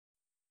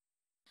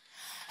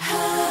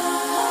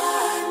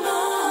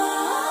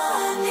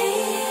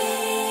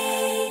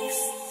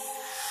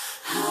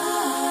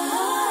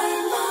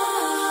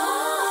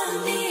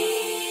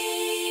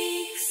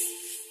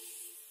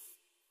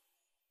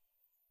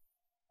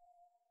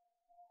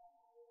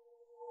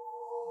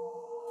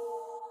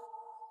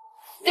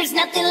There's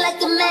nothing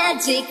like a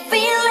magic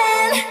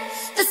feeling,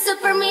 the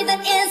super me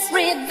that is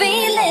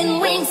revealing.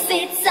 Winx,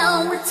 it's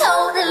on, we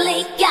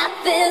totally got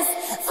this.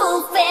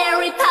 Full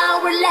fairy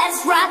power,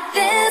 let's rock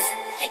this.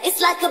 It's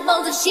like a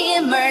bolt of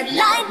shimmered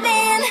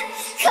lightning,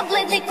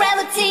 completely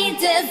gravity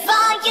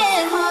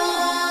defying.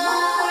 Harmonix,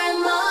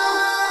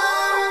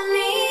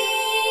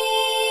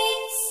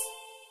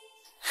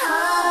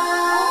 harmonix.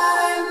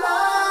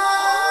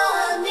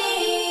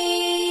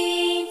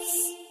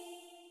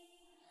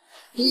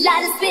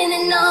 Light is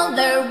spinning all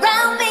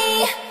around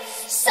me,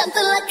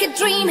 something like a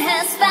dream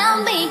has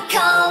found me.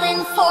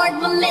 Calling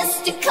forth my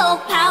mystical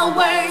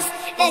powers,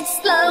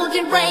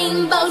 exploding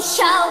rainbow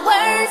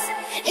showers.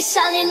 It's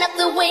shining up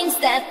the wings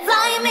that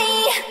fly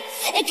me,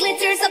 it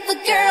glitters up the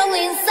girl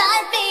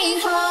inside me.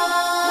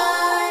 Harmonix,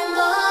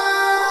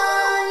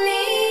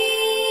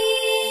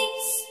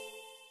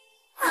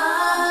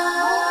 harmonix,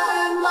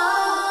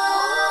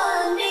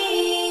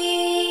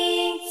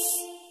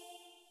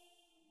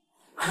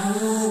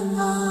 harmonix,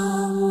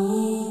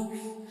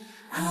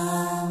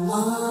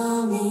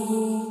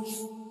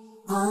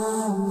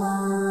 harmonix,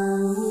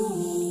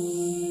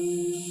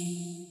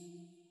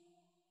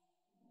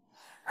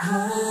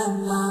 harmonix,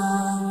 harmonix,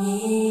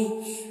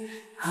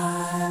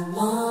 harmonix,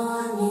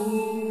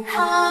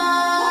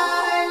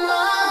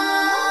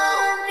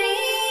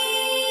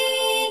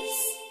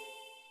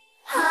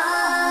 harmonix, harmonix.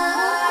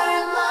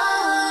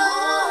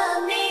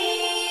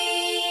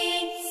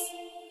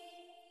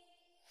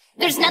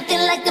 There's nothing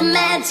like the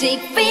magic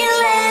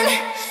feeling,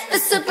 the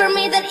super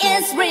me that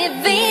is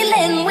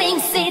revealing.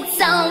 Winx,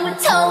 it's on, we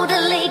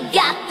totally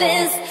got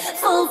this.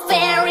 Full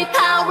fairy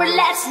power,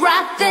 let's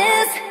rock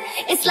this.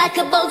 It's like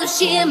a bolt of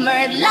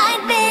shimmered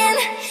lightning,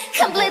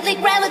 completely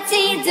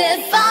gravity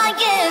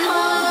defying.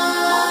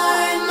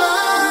 Harmonix,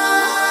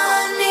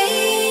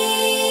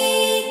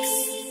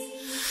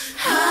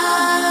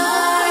 harmonix.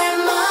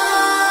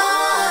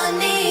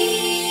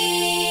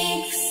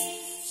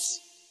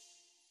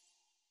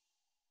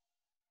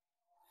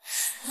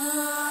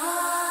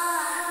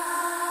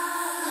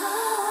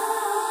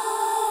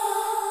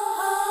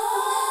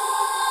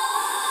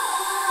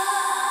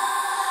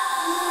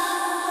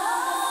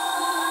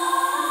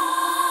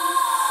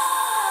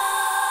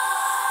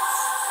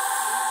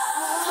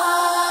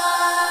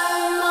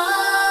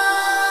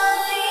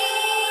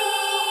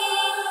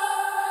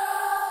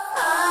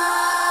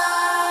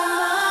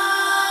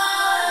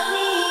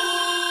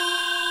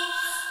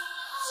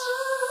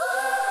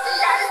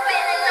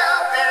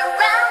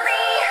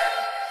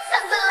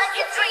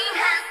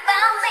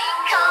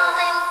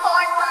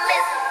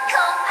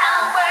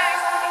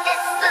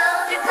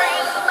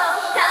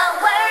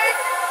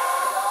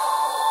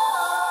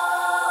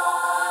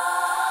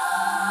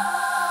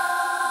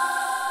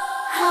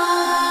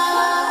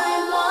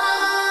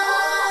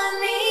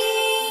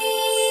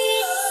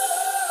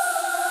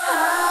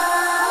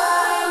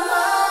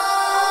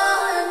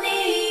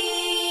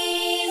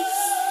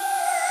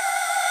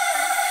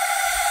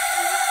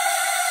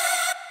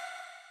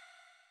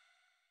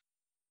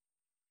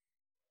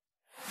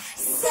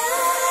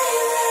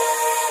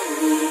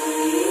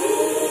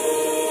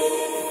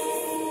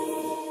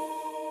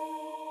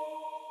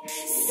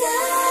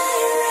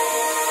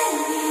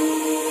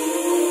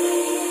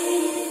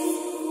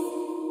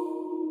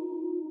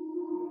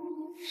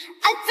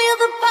 I feel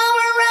the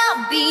power of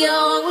the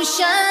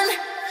ocean,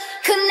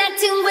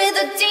 connecting with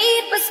the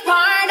deepest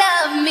part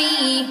of me.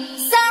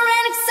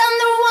 Sirenix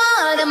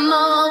underwater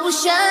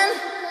motion,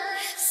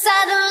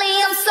 suddenly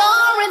I'm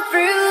soaring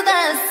through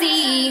the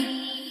sea.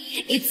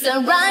 It's a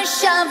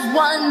rush of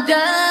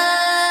wonder,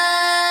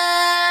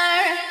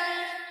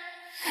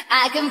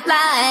 I can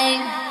fly,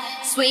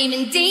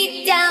 swimming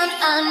deep down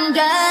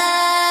under.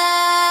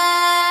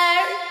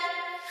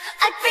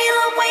 I feel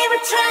a wave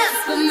of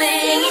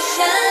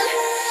transformation,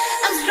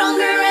 I'm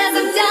stronger as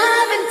I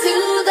dive into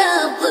the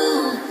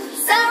blue.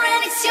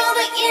 Sirenix, you're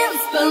the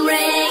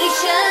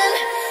inspiration,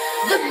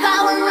 the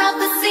power of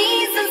the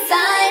seas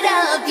inside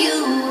of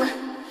you.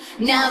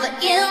 Now the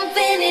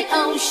infinite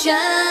ocean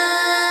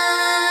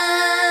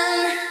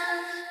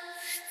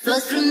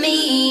flows through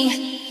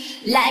me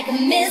like a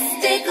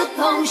mystical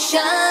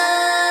potion.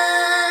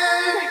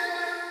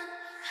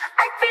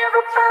 I feel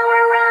the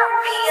power of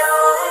the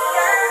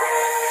ocean,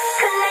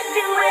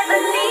 connecting with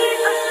the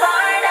deepest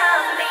part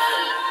of me.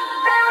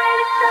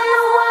 Sirenix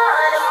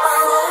underwater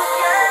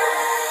motion,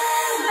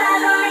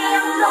 suddenly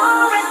I'm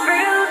soaring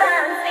through the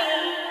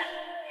sea.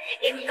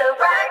 It's the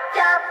rush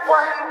of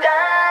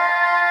wonder,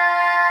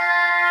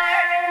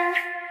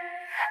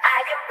 I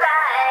can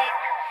fly,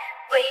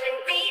 waiting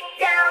deep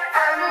down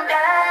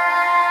under.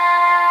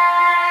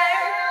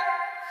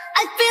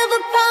 I feel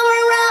the power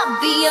of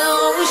the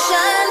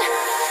ocean,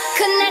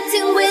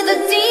 connecting with the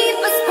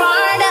deepest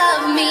part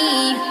of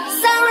me.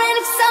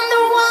 Sirenix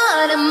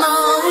underwater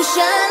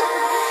motion,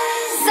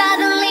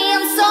 suddenly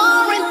I'm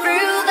soaring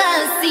through the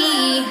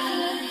sea.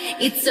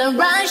 It's a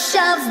rush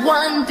of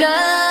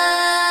wonder,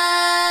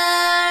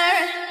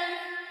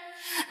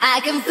 I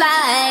can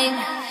fly,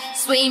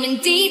 swimming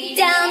deep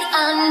down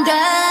under.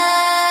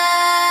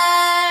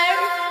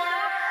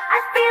 I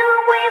feel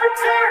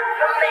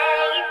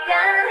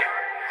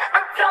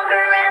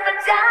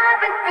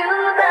dive into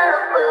the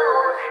blue.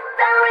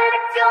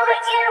 Sirenix, you're the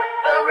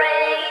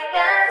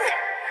inspiration,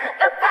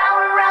 the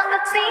power of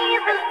the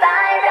seas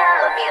inside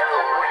of you.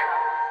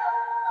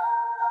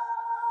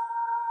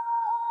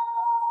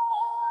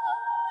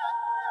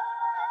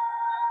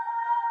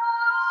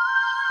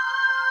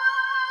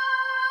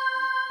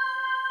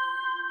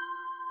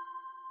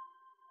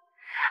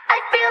 I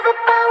feel the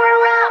power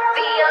of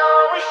the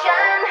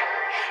ocean,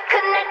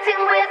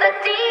 connecting with the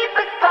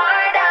deepest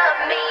part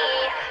of me.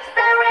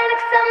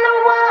 Sirenix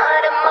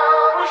underwater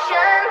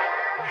motion,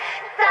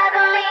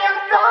 suddenly I'm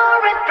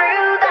soaring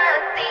through the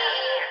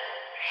sea.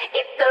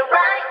 It's the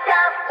ride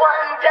of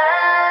wonder.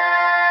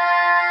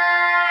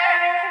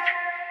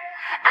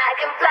 I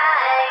can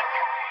fly,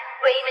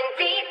 waving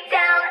deep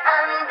down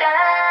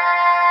under.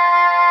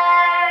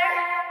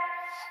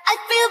 I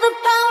feel the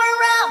power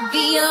of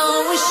the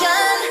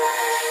ocean,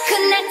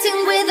 connecting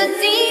with the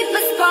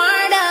deepest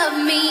part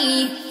of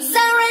me.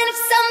 Sirenix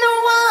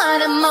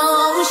underwater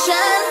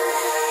motion,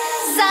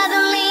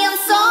 suddenly I'm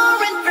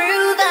soaring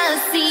through the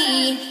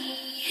sea.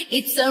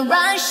 It's a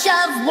rush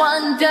of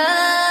wonder.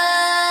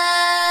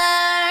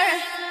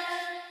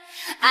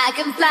 I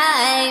can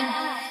fly,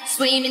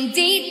 swimming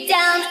deep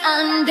down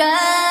under.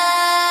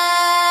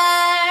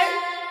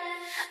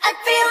 I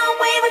feel a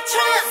wave of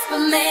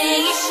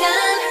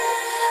transformation.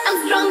 I'm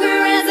stronger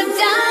as I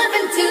dive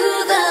into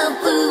the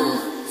blue.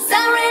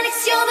 Sirenix,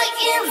 you're the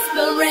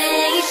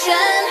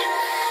inspiration,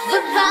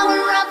 the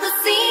power of the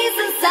seas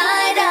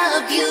inside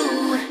of you.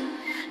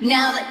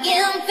 Now the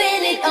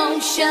infinite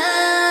ocean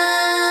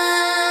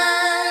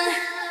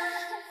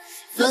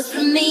flows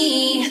from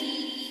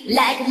me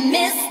like a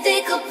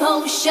mystical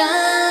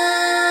potion.